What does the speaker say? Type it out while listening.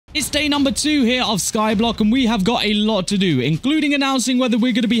It's day number 2 here of Skyblock, and we have got a lot to do, including announcing whether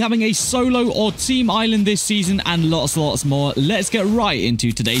we're going to be having a solo or team island this season, and lots more. Let's get right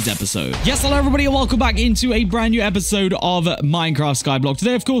into today's episode. Yes, hello everybody, and welcome back into a brand new episode of Minecraft Skyblock.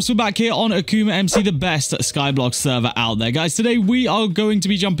 Today, of course, we're back here on AkumaMC, the best Skyblock server out there. Guys, today we are going to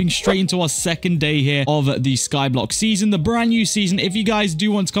be jumping straight into our second day here of the Skyblock season, the brand new season. If you guys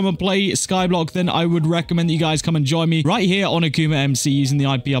do want to come and play Skyblock, then I would recommend that you guys come and join me right here on AkumaMC using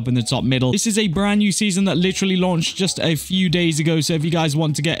the IP up in the top middle. This is a brand new season that literally launched just a few days ago, so if you guys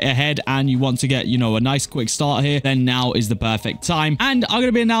want to get ahead and you want to get, you know, a nice quick start here, then now is the perfect time. And I'm going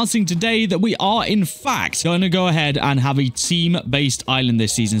to be announcing today that we are in fact going to go ahead and have a team-based island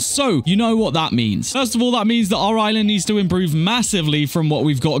this season. So you know what that means. First of all, that means that our island needs to improve massively from what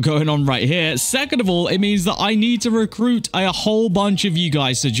we've got going on right here. Second of all, it means that I need to recruit a whole bunch of you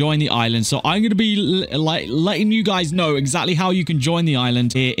guys to join the island. So I'm going to be letting you guys know exactly how you can join the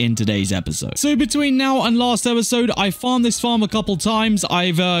island here in today's episode. So between now and last episode, I farmed this farm a couple times.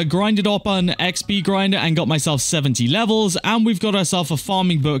 I've grinded up an XP grinder and got myself 70 levels, and we've got ourselves a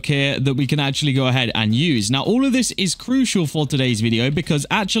farming book here that we can actually go ahead and use. Now, all of this is crucial for today's video because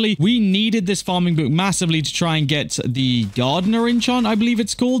actually we needed this farming book massively to try and get the gardener enchant, I believe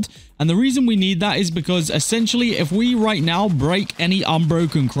it's called. And the reason we need that is because essentially if we right now break any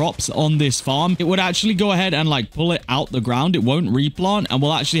unbroken crops on this farm, it would actually go ahead and like pull it out the ground. It won't replant, and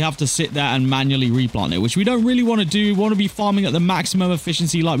we'll actually have to sit there and manually replant it, which we don't really want to do. We want to be farming at the maximum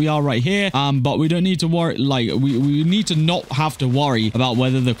efficiency like we are right here. But we don't need to worry, like we need to not have to worry about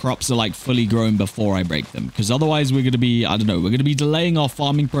whether the crops are like fully grown before I break them, because otherwise we're going to be, I don't know, we're going to be delaying our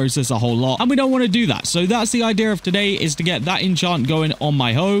farming process a whole lot, and we don't want to do that. So that's the idea of today, is to get that enchant going on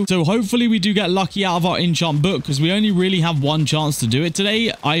my hoe. So hopefully we do get lucky out of our enchant book, because we only really have one chance to do it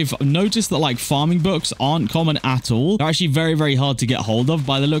today. I've noticed that like farming books aren't common at all. They're actually very hard to get hold of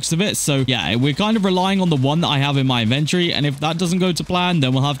by the looks of it. So yeah, we're kind of relying on the one that I have in my inventory, and if that doesn't go to plan,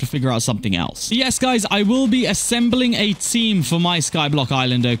 then we'll have to figure out something else. But yes, guys, I will be assembling a team for my Skyblock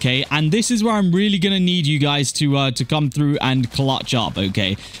island, okay? And this is where I'm really going to need you guys to come through and clutch up,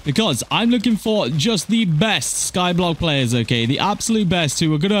 okay? Because I'm looking for just the best Skyblock players, okay? The absolute best,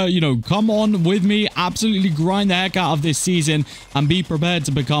 who are gonna, you know, come on with me, absolutely grind the heck out of this season, and be prepared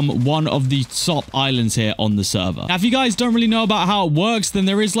to become one of the top islands here on the server. Now, if you guys don't really know about how it works, then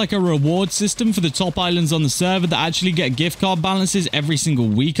there is like a reward system for the top islands on the server that actually get gift card balances every single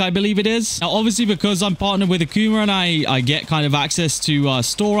week, I believe it is. Now, obviously, because I'm partnered with Akuma and I get kind of access to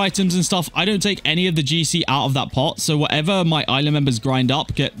store items and stuff, I don't take any of the GC out of that pot. So whatever my island members grind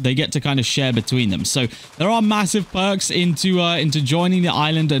up, they get to kind of share between them. So there are massive perks into joining the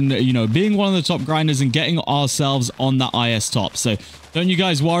island and, you know, being one of the top grinders and getting ourselves on that IS top. So don't you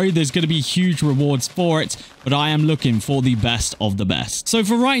guys worry, there's going to be huge rewards for it, but I am looking for the best of the best. So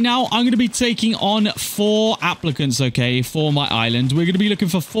for right now, I'm going to be taking on 4 applicants, okay, for my island. We're going to be looking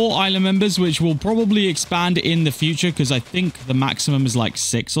for 4 island members, which will probably expand in the future because I think the maximum is like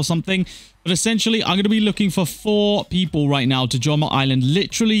 6 or something. But essentially, I'm going to be looking for 4 people right now to join my island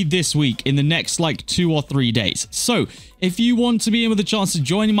literally this week in the next like 2 or 3 days. So if you want to be in with a chance of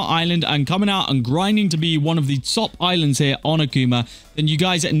joining my island and coming out and grinding to be one of the top islands here on Akuma, then you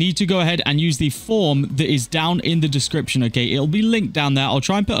guys need to go ahead and use the form that is down in the description, okay? It'll be linked down there. I'll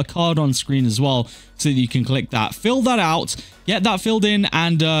try and put a card on screen as well so that you can click that. Fill that out, get that filled in,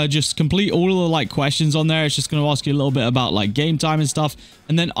 and just complete all of the like questions on there. It's just going to ask you a little bit about like game time and stuff.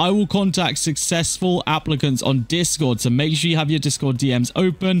 And then I will contact successful applicants on Discord. So make sure you have your Discord DMs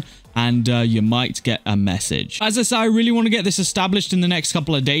open, and you might get a message. As I say, I really want to get this established in the next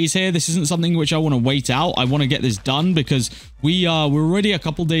couple of days here. This isn't something which I want to wait out. I want to get this done because we're already a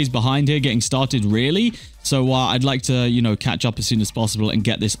couple days behind here getting started, really. So I'd like to, you know, catch up as soon as possible and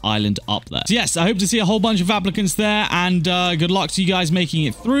get this island up there. So yes, I hope to see a whole bunch of applicants there, and good luck to you guys making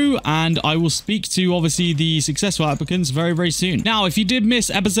it through. And I will speak to, obviously, the successful applicants very soon. Now, if you did miss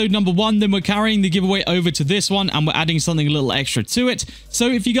episode number 1, then we're carrying the giveaway over to this one, and we're adding something a little extra to it. So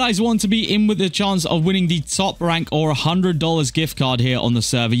if you guys want to be in with the chance of winning the top rank or $100 gift card here on the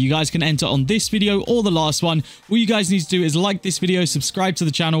server, you guys can enter on this video or the last one. All you guys need to do is like this video, subscribe to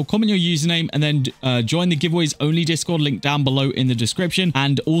the channel, comment your username, and then join the giveaways only Discord link down below in the description,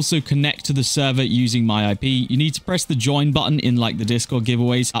 and also connect to the server using my IP. You need to press the join button in like the Discord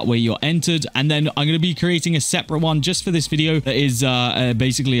giveaways. That way you're entered, and then I'm going to be creating a separate one just for this video that is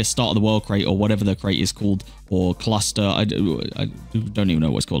basically a start of the world crate, or whatever the crate is called or cluster. I don't even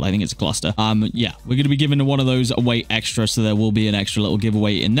know what it's called. I think it's a cluster. Yeah, we're going to be giving one of those away extra, so there will be an extra little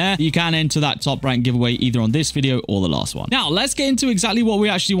giveaway in there. You can enter that top rank giveaway either on this video or the last one. Now, let's get into exactly what we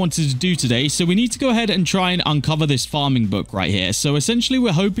actually wanted to do today. So we need to go ahead and try and uncover this farming book right here. So essentially,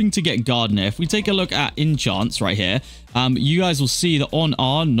 we're hoping to get Gardener. If we take a look at enchants right here, you guys will see that on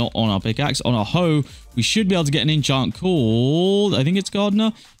our, not on our pickaxe, on our hoe, we should be able to get an enchant called, I think it's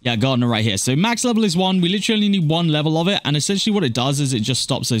Gardener. Yeah, Gardener right here. So max level is 1. We literally need 1 level of it. And essentially what it does is it just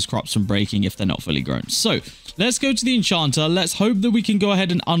stops those crops from breaking if they're not fully grown. So let's go to the enchanter. Let's hope that we can go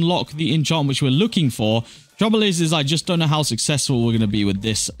ahead and unlock the enchant which we're looking for. Trouble is I just don't know how successful we're going to be with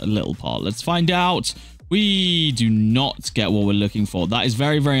this little part. Let's find out. We do not get what we're looking for. That is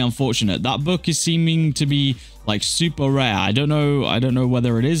very, very unfortunate. That book is seeming to be like super rare. I don't know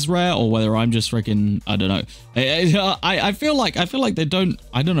whether it is rare or whether I'm just freaking, I don't know. I feel like they don't,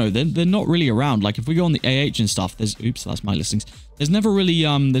 I don't know. They're not really around. Like if we go on the AH and stuff, there's, oops, that's my listings. There's never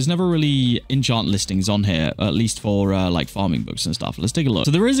really enchant listings on here, at least for like farming books and stuff. Let's take a look.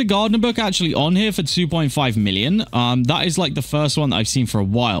 So there is a gardener book actually on here for 2.5 million. That is like the first one that I've seen for a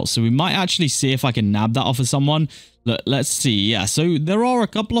while. So we might actually see if I can nab that off of someone. Let's see. Yeah, so there are a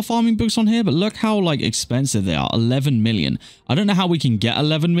couple of farming books on here, but look how like expensive they are. 11 million. I don't know how we can get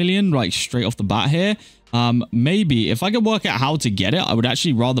 11 million like straight off the bat here. Maybe if I could work out how to get it, I would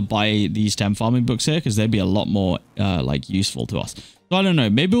actually rather buy these 10 farming books here because they'd be a lot more like useful to us. So I don't know.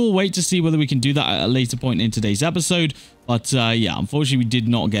 Maybe we'll wait to see whether we can do that at a later point in today's episode. But yeah, unfortunately, we did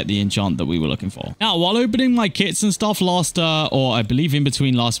not get the enchant that we were looking for. Now, while opening my kits and stuff last, or I believe in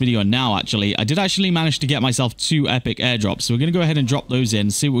between last video and now, actually, I did actually manage to get myself 2 epic airdrops. So we're going to go ahead and drop those in,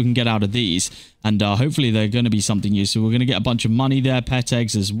 see what we can get out of these. And hopefully they're going to be something useful. We're going to get a bunch of money there, pet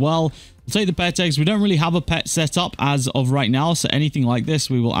eggs as well. We'll take the pet eggs. We don't really have a pet set up as of right now. So anything like this,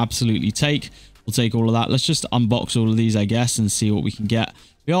 we will absolutely take. We'll take all of that. Let's just unbox all of these, I guess, and see what we can get.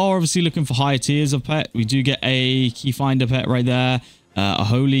 We are obviously looking for higher tiers of pet. We do get a key finder pet right there, a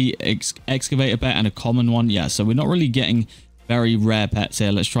holy excavator pet, and a common one. Yeah, so we're not really getting very rare pets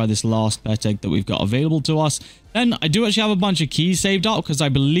here. Let's try this last pet egg that we've got available to us. Then I do actually have a bunch of keys saved up because I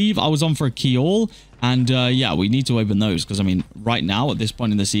believe I was on for a key all. And yeah, we need to open those because, I mean, right now at this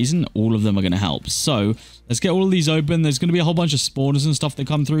point in the season, all of them are going to help. So let's get all of these open. There's going to be a whole bunch of spawners and stuff that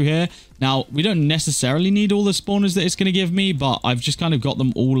come through here. Now, we don't necessarily need all the spawners that it's going to give me, but I've just kind of got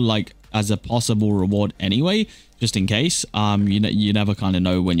them all like as a possible reward anyway, just in case. You never kind of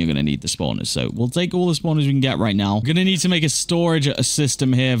know when you're going to need the spawners. So we'll take all the spawners we can get right now. We're going to need to make a storage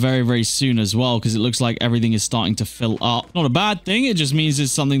system here very, very soon as well, because it looks like everything is starting to fill up. Not a bad thing. It just means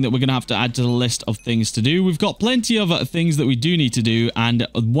it's something that we're going to have to add to the list of things to do. We've got plenty of things that we do need to do, and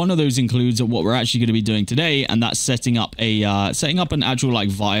one of those includes what we're actually going to be doing today, and that's setting up an actual like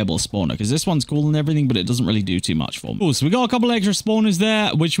viable spawner, because this one's cool and everything, but it doesn't really do too much for me. Cool. So we got a couple extra spawners there,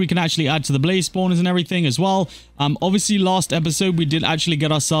 which we can actually add to the blaze spawners and everything as well. Obviously last episode we did actually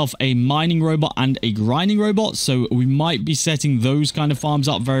get ourselves a mining robot and a grinding robot, so we might be setting those kind of farms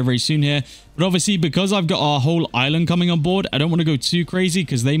up very, very soon here. But obviously, because I've got our whole island coming on board, I don't want to go too crazy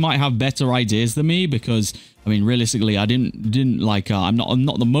because they might have better ideas than me. Because I mean, realistically, I didn't like. I'm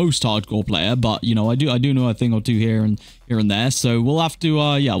not the most hardcore player, but you know, I do know a thing or two here and there. So we'll have to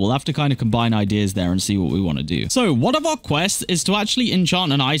we'll have to kind of combine ideas there and see what we want to do. So one of our quests is to actually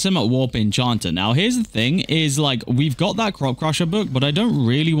enchant an item at Warp Enchanter. Now here's the thing: is like we've got that Crop Crusher book, but I don't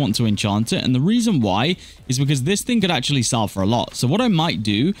really want to enchant it, and the reason why is because this thing could actually sell for a lot. So what I might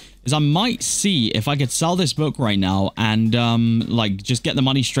do is I might see if I could sell this book right now and like just get the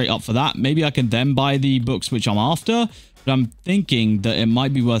money straight up for that. Maybe I can then buy the books which I'm after. But I'm thinking that it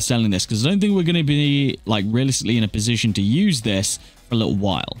might be worth selling this because I don't think we're going to be like realistically in a position to use this for a little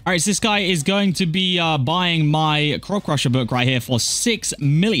while. All right, so this guy is going to be buying my Crop Crusher book right here for 6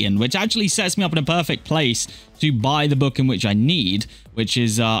 million, which actually sets me up in a perfect place to buy the book in which I need, which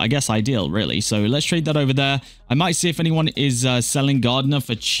is, I guess, ideal, really. So let's trade that over there. I might see if anyone is selling Gardener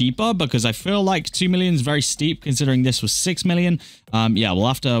for cheaper because I feel like 2 million is very steep considering this was 6 million. Yeah, we'll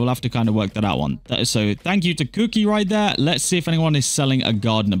have to kind of work that out one. So thank you to Cookie right there. Let's see if anyone is selling a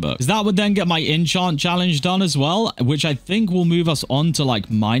Gardener book, because that would then get my enchant challenge done as well, which I think will move us on to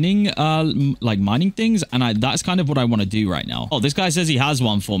like mining things, and that's kind of what I want to do right now. Oh, this guy says he has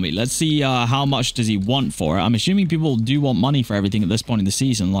one for me. Let's see how much does he want for it. I'm assuming people do want money for everything at this point in the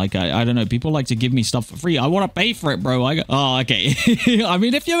season. Like, I don't know. People like to give me stuff for free. I want to pay for it, bro. Oh, okay. I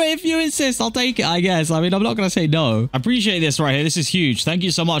mean, if you insist, I'll take it, I guess. I mean, I'm not going to say no. I appreciate this right here. This is huge. Thank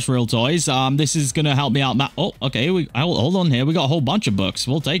you so much, Real Toys. This is going to help me out. Oh, okay. Hold on here. We got a whole bunch of books.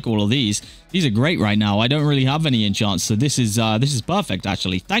 We'll take all of these. These are great right now. I don't really have any enchants, so this is perfect,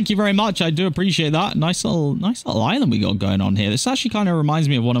 actually. Thank you very much. I do appreciate that. Nice little island we got going on here. This actually kind of reminds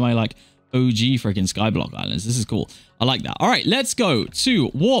me of one of my, like, OG freaking Skyblock islands. This is cool. I like that. All right, let's go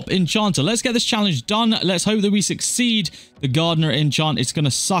to Warp Enchanter. Let's get this challenge done. Let's hope that we succeed the Gardener enchant. It's going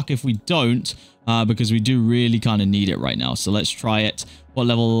to suck if we don't, because we do really kind of need it right now. So let's try it. What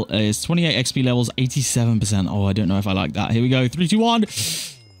level is 28 XP levels, 87%. Oh, I don't know if I like that. Here we go. 3, 2, 1.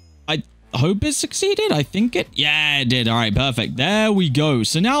 I hope it succeeded. I think it... Yeah, it did. All right, perfect. There we go.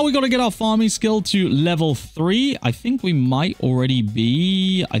 So now we got to get our farming skill to level 3. I think we might already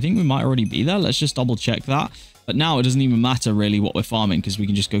be... there. Let's just double check that. But now it doesn't even matter really what we're farming because we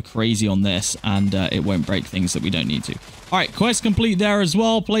can just go crazy on this and it won't break things that we don't need to. All right, quest complete there as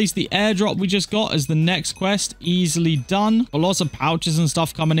well. Place the airdrop we just got as the next quest. Easily done. Lots of pouches and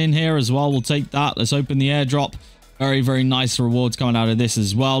stuff coming in here as well. We'll take that. Let's open the airdrop. Very, very nice rewards coming out of this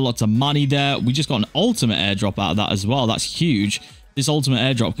as well. Lots of money there. We just got an ultimate airdrop out of that as well. That's huge. This ultimate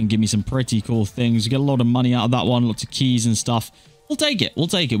airdrop can give me some pretty cool things. We get a lot of money out of that one. Lots of keys and stuff. We'll take it. We'll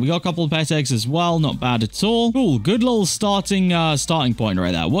take it. We got a couple of pet eggs as well. Not bad at all. Cool. Good little starting point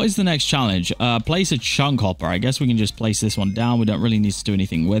right there. What is the next challenge? Place a chunk hopper. I guess we can just place this one down. We don't really need to do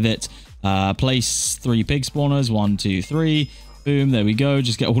anything with it. Place 3 pig spawners. 1, 2, 3. Boom, there we go.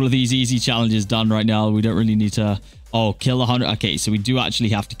 Just get all of these easy challenges done right now. We don't really need to... Oh, kill 100. Okay, so we do actually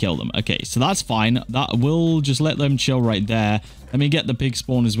have to kill them. Okay, so that's fine. That will just let them chill right there. Let me get the pig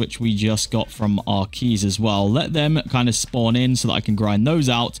spawners, which we just got from our keys as well. Let them kind of spawn in so that I can grind those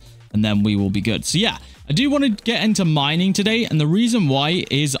out, and then we will be good. So yeah, I do want to get into mining today, and the reason why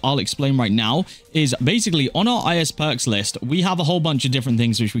is I'll explain right now is basically on our IS perks list, we have a whole bunch of different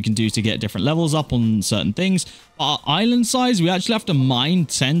things which we can do to get different levels up on certain things. Our island size, we actually have to mine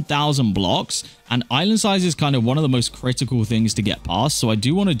 10,000 blocks, and island size is kind of one of the most critical things to get past. So I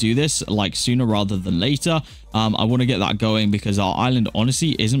do want to do this like sooner rather than later. I want to get that going because our island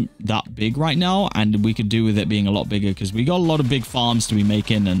honestly isn't that big right now, and we could do with it being a lot bigger because we got a lot of big farms to be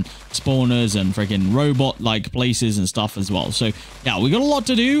making and spawners and freaking robot like places and stuff as well. So yeah, we got a lot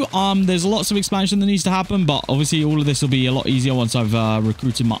to do. There's lots of expansion that needs to happen, but obviously all of this will be a lot easier once I've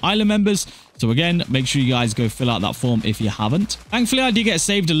recruited my island members. So again, make sure you guys go fill out that form if you haven't. Thankfully, I did get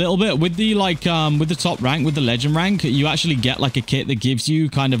saved a little bit with the with the top rank, with the legend rank. You actually get like a kit that gives you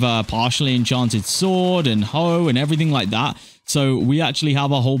kind of a partially enchanted sword and hoe and everything like that. So we actually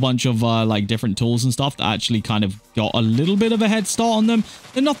have a whole bunch of like different tools and stuff that actually kind of got a little bit of a head start on them.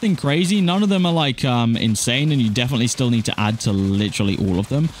 They're nothing crazy. None of them are like insane, and you definitely still need to add to literally all of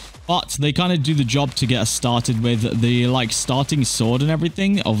them. But they kind of do the job to get us started with. The like starting sword and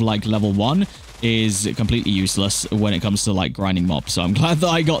everything of like level 1 is completely useless when it comes to like grinding mobs. So I'm glad that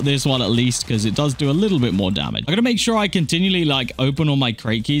I got this one at least because it does do a little bit more damage. I gotta make sure I continually like open all my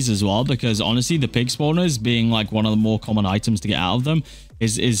crate keys as well, because honestly the pig spawners being like one of the more common items to get out of them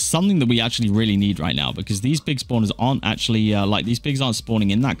is something that we actually really need right now, because these pig spawners aren't actually like these pigs aren't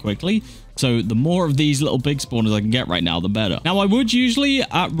spawning in that quickly. So the more of these little pig spawners I can get right now, the better. Now, I would usually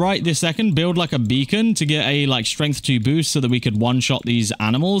at right this second build like a beacon to get a like strength 2 boost so that we could one-shot these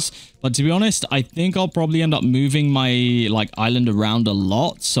animals. But to be honest, I think I'll probably end up moving my like island around a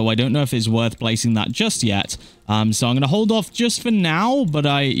lot. So I don't know if it's worth placing that just yet. So I'm going to hold off just for now. But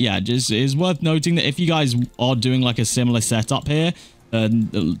just is worth noting that if you guys are doing like a similar setup here,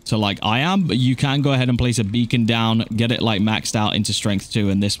 to like I am, but you can go ahead and place a beacon down, get it like maxed out into strength 2,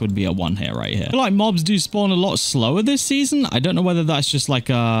 and this would be a 1 here right here. I feel like mobs do spawn a lot slower this season. I don't know whether that's just like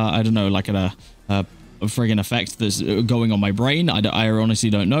I don't know, like a friggin' effect that's going on my brain. I honestly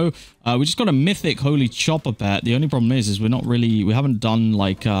don't know. We just got a mythic holy chopper pet. The only problem is we haven't done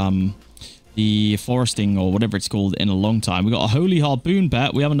like the foresting or whatever it's called in a long time. We got a holy harpoon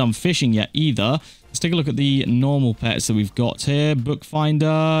pet. We haven't done fishing yet either. Let's take a look at the normal pets that we've got here.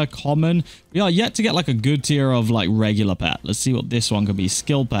 Bookfinder, common. We are yet to get like a good tier of like regular pet. Let's see what this one could be.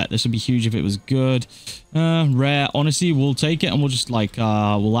 Skill pet. This would be huge if it was good. Rare. Honestly, we'll take it and we'll just like,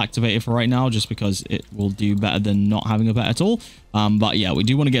 we'll activate it for right now just because it will do better than not having a pet at all. But yeah, we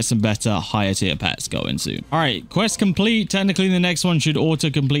do want to get some better higher tier pets going soon. All right, quest complete. Technically, the next one should auto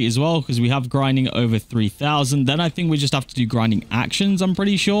complete as well because we have grinding over 3,000. Then I think we just have to do grinding actions, I'm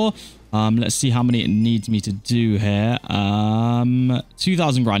pretty sure. Let's see how many it needs me to do here.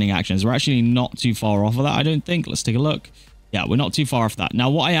 2,000 grinding actions. We're actually not too far off of that, I don't think. Let's take a look. yeah, we're not too far off that. Now,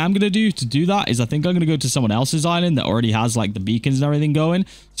 what I am going to do that is I think I'm going to go to someone else's island that already has like the beacons and everything going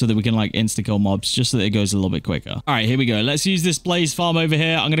so that we can like insta-kill mobs just so that it goes a little bit quicker. All right, here we go. Let's use this blaze farm over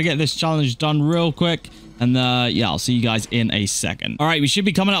here. I'm going to get this challenge done real quick. And yeah, I'll see you guys in a second. All right, we should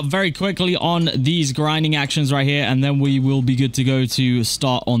be coming up very quickly on these grinding actions right here. And then we will be good to go to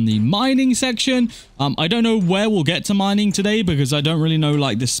start on the mining section. I don't know where we'll get to mining today because I don't really know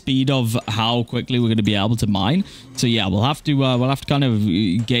like the speed of how quickly we're going to be able to mine. So yeah, we'll have to kind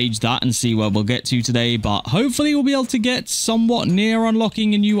of gauge that and see where we'll get to today. But hopefully we'll be able to get somewhat near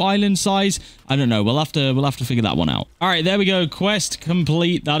unlocking a new island size. I don't know. We'll have to figure that one out. All right, there we go. Quest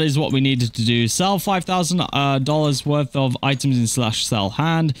complete. That is what we needed to do. Sell $5,000 worth of items in /sell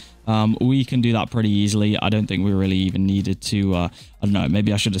hand. We can do that pretty easily. I don't think we really even needed to, I don't know,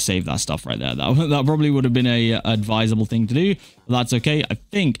 maybe I should have saved that stuff right there. That probably would have been a advisable thing to do, but that's okay. I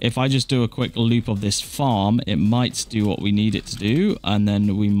think if I just do a quick loop of this farm, it might do what we need it to do, and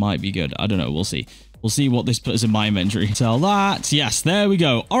then we might be good. I don't know. We'll see. We'll see what this puts in my inventory. Sell that. Yes, there we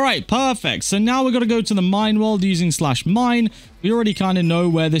go. All right, perfect. So now we're going to go to the mine world using /mine. We already kind of know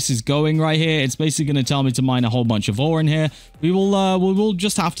where this is going right here. It's basically going to tell me to mine a whole bunch of ore in here. We will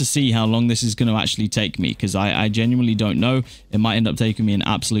just have to see how long this is going to actually take me because I genuinely don't know. It might end up taking me an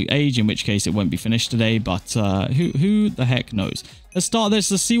absolute age, in which case it won't be finished today. But who the heck knows? Let's start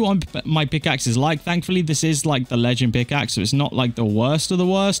this. Let's see what my pickaxe is like. Thankfully, this is like the legend pickaxe, so it's not like the worst of the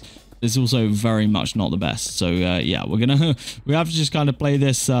worst. It's also very much not the best. So yeah, we have to just kind of play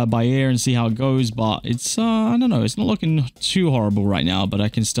this by ear and see how it goes. But it's I don't know, it's not looking too horrible right now, but I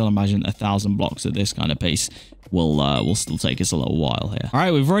can still imagine 1,000 blocks at this kind of pace will still take us a little while here. All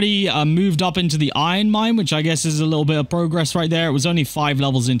right, we've already moved up into the iron mine, which I guess is a little bit of progress right there. It was only 5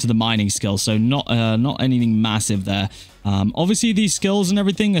 levels into the mining skill, so not anything massive there. Obviously these skills and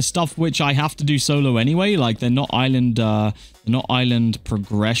everything are stuff which I have to do solo anyway. Like they're not island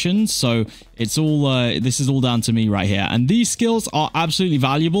progressions, so it's all this is all down to me right here. And these skills are absolutely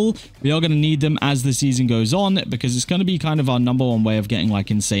valuable. We are going to need them as the season goes on because it's going to be kind of our #1 way of getting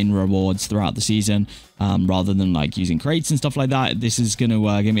like insane rewards throughout the season, rather than like using crates and stuff like that. This is going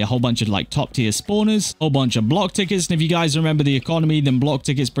to give me a whole bunch of like top tier spawners, a whole bunch of block tickets. And if you guys remember the economy, then block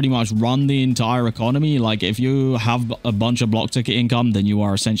tickets pretty much run the entire economy. Like if you have a bunch of block ticket income, then you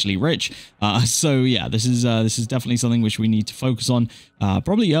are essentially rich. So yeah, this is definitely something which we need to focus on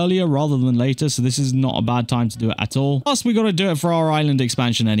probably earlier rather than later. So this is not a bad time to do it at all. Plus we got to do it for our island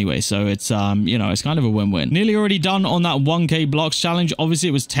expansion anyway. So it's you know, it's kind of a win-win. Nearly already done on that 1K blocks challenge. Obviously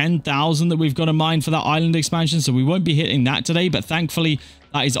it was 10,000 that we've got to mine for that island expansion, so we won't be hitting that today, but thankfully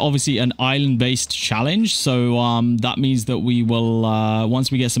that is obviously an island-based challenge. So that means that we will,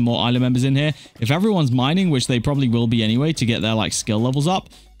 once we get some more island members in here, if everyone's mining, which they probably will be anyway to get their like skill levels up,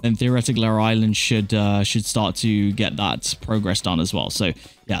 then theoretically our island should start to get that progress done as well. So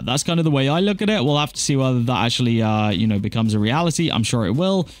yeah, that's kind of the way I look at it. We'll have to see whether that actually you know, becomes a reality. I'm sure it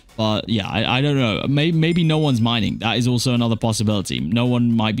will, but yeah, I don't know. Maybe no one's mining. That is also another possibility. No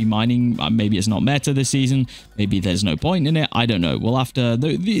one might be mining. Maybe it's not meta this season. Maybe there's no point in it. I don't know. We'll have to.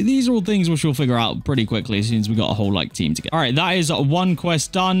 These are all things which we'll figure out pretty quickly as soon as we got a whole like team together. All right, that is one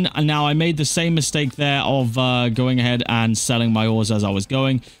quest done. And now I made the same mistake there of going ahead and selling my ores as I was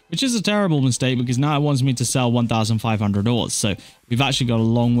going, which is a terrible mistake because now it wants me to sell 1,500 ores. So we've actually got a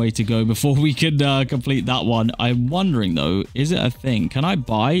long way to go before we could complete that one. I'm wondering though, is it a thing? Can I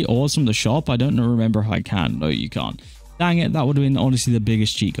buy ores from the shop? I don't remember if I can. No, you can't. Dang it, that would have been honestly the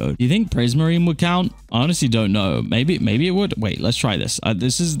biggest cheat code. Do you think Prismarine would count? I honestly don't know. Maybe it would. Wait, let's try this.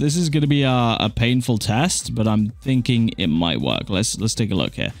 This is going to be a painful test, but I'm thinking it might work. Let's take a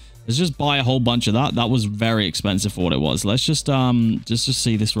look here. Let's just buy a whole bunch of that. That was very expensive for what it was. Let's just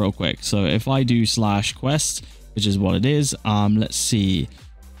see this real quick. So if I do /quests, which is what it is, let's see,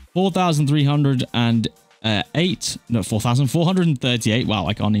 4,308, no, 4,438. Wow,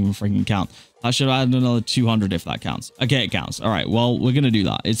 I can't even freaking count. I should add another 200 if that counts. Okay, it counts. All right, well, we're going to do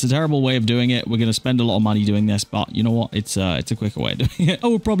that. It's a terrible way of doing it. We're going to spend a lot of money doing this, but you know what? It's a quicker way of doing it. I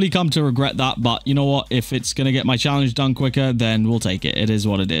will probably come to regret that, but you know what? If it's going to get my challenge done quicker, then we'll take it. It is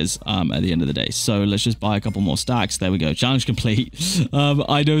what it is at the end of the day. So let's just buy a couple more stacks. There we go. Challenge complete.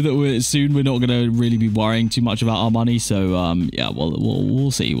 I know that we're not going to really be worrying too much about our money. So yeah, we'll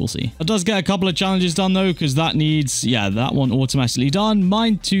see. We'll see. It does get a couple of challenges done though, because that needs, yeah, that one automatically done.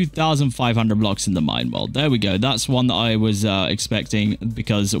 Mine 2,500 blocks in the mine world. There we go. That's one that I was expecting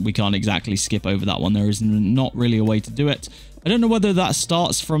because we can't exactly skip over that one. There is not really a way to do it. I don't know whether that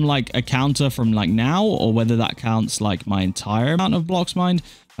starts from like a counter from like now or whether that counts like my entire amount of blocks mined.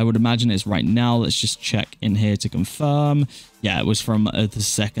 I would imagine it's right now. Let's just check in here to confirm. Yeah, it was from the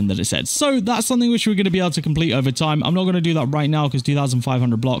second that it said. So that's something which we're going to be able to complete over time. I'm not going to do that right now because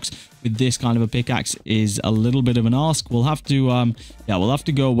 2,500 blocks with this kind of a pickaxe is a little bit of an ask. We'll have to, yeah, we'll have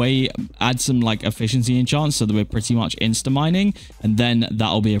to go away, add some like efficiency enchants so that we're pretty much insta mining, and then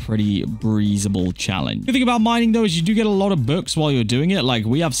that'll be a pretty breezable challenge. The thing about mining though is you do get a lot of books while you're doing it. Like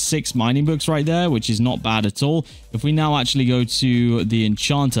we have 6 mining books right there, which is not bad at all. If we now actually go to the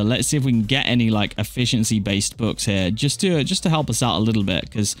enchanter, let's see if we can get any like efficiency based books here, just to help us out a little bit,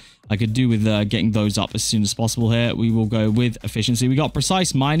 because I could do with getting those up as soon as possible here. We will go with efficiency. We got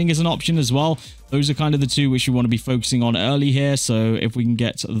precise mining as an option as well. Those are kind of the two which we want to be focusing on early here. So if we can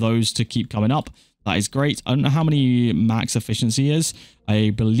get those to keep coming up, that is great. I don't know how many max efficiency is. I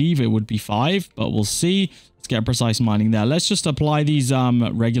believe it would be 5, but we'll see. Let's get precise mining there. Let's just apply these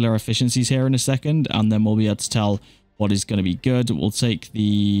regular efficiencies here in a second, and then we'll be able to tell what is going to be good. We'll take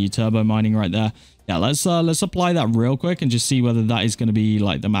the turbo mining right there. Yeah, let's apply that real quick and just see whether that is going to be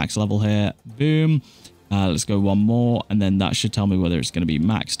like the max level here. Boom. Let's go one more, and then that should tell me whether it's going to be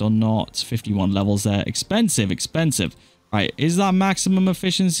maxed or not. 51 levels there. Expensive, expensive. Right, is that maximum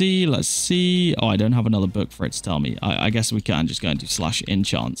efficiency? Let's see. Oh, I don't have another book for it to tell me. I guess we can just go and do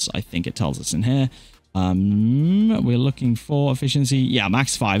 /enchants. I think it tells us in here. We're looking for efficiency. Yeah,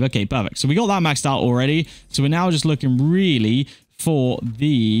 max 5. Okay, perfect. So we got that maxed out already. So we're now just looking really for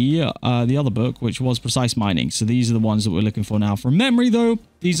the other book, which was precise mining. So these are the ones that we're looking for now. From memory, though,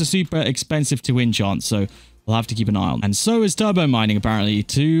 these are super expensive to enchant, so we'll have to keep an eye on. And so is turbo mining, apparently.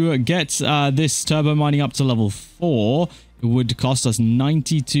 To get this turbo mining up to level 4, it would cost us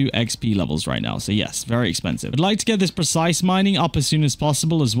 92 XP levels right now. So yes, very expensive. I'd like to get this precise mining up as soon as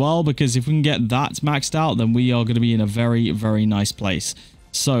possible as well, because if we can get that maxed out, then we are going to be in a very, very nice place.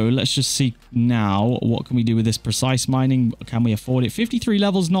 So let's just see now, what can we do with this precise mining? Can we afford it? 53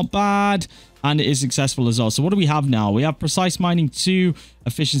 levels, not bad. And it is successful as well. So what do we have now? We have precise mining 2,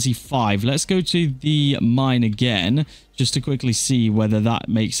 efficiency 5. Let's go to the mine again, just to quickly see whether that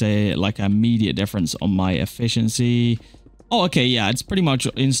makes a like immediate difference on my efficiency. Oh, okay, yeah, it's pretty much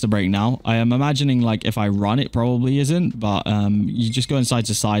insta-break now. I am imagining, like, if I run, it probably isn't, but you just go side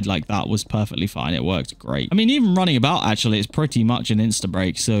to side like that was perfectly fine. It worked great. I mean, even running about, actually, is pretty much an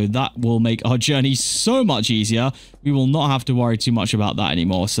insta-break, so that will make our journey so much easier. We will not have to worry too much about that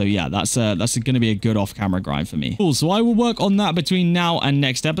anymore. So, yeah, that's going to be a good off-camera grind for me. Cool, so I will work on that between now and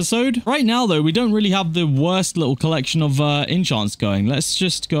next episode. Right now, though, we don't really have the worst little collection of enchants going. Let's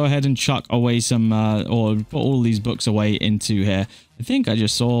just go ahead and chuck away some, or put all these books away into here. I think I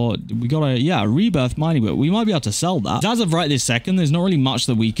just saw we got a rebirth mining book. We might be able to sell that. As of right this second, there's not really much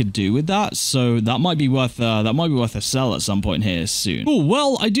that we could do with that, so that might be worth a sell at some point here soon. Cool.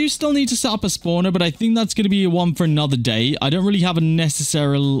 Well, I do still need to set up a spawner, but I think that's going to be one for another day. I don't really have a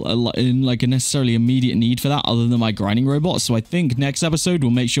necessarily immediate need for that other than my grinding robots. So I think next episode we'll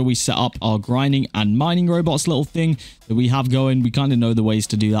make sure we set up our grinding and mining robots little thing that we have going. We kind of know the ways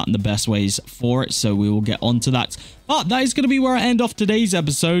to do that and the best ways for it, so we will get onto that. But that is going to be where I end off today's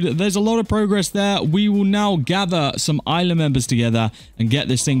episode. There's a lot of progress there. We will now gather some island members together and get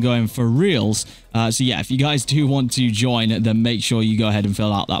this thing going for reals. So yeah, if you guys do want to join, then make sure you go ahead and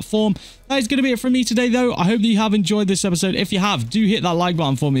fill out that form. That is going to be it from me today, though. I hope that you have enjoyed this episode. If you have, do hit that like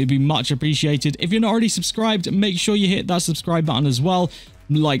button for me. It'd be much appreciated. If you're not already subscribed, make sure you hit that subscribe button as well.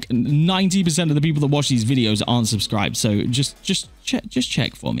 Like 90% of the people that watch these videos aren't subscribed, so just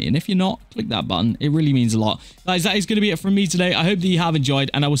check for me. And if you're not, click that button. It really means a lot. Guys, that is going to be it from me today. I hope that you have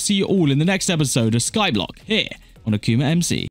enjoyed, and I will see you all in the next episode of Skyblock here on AkumaMC.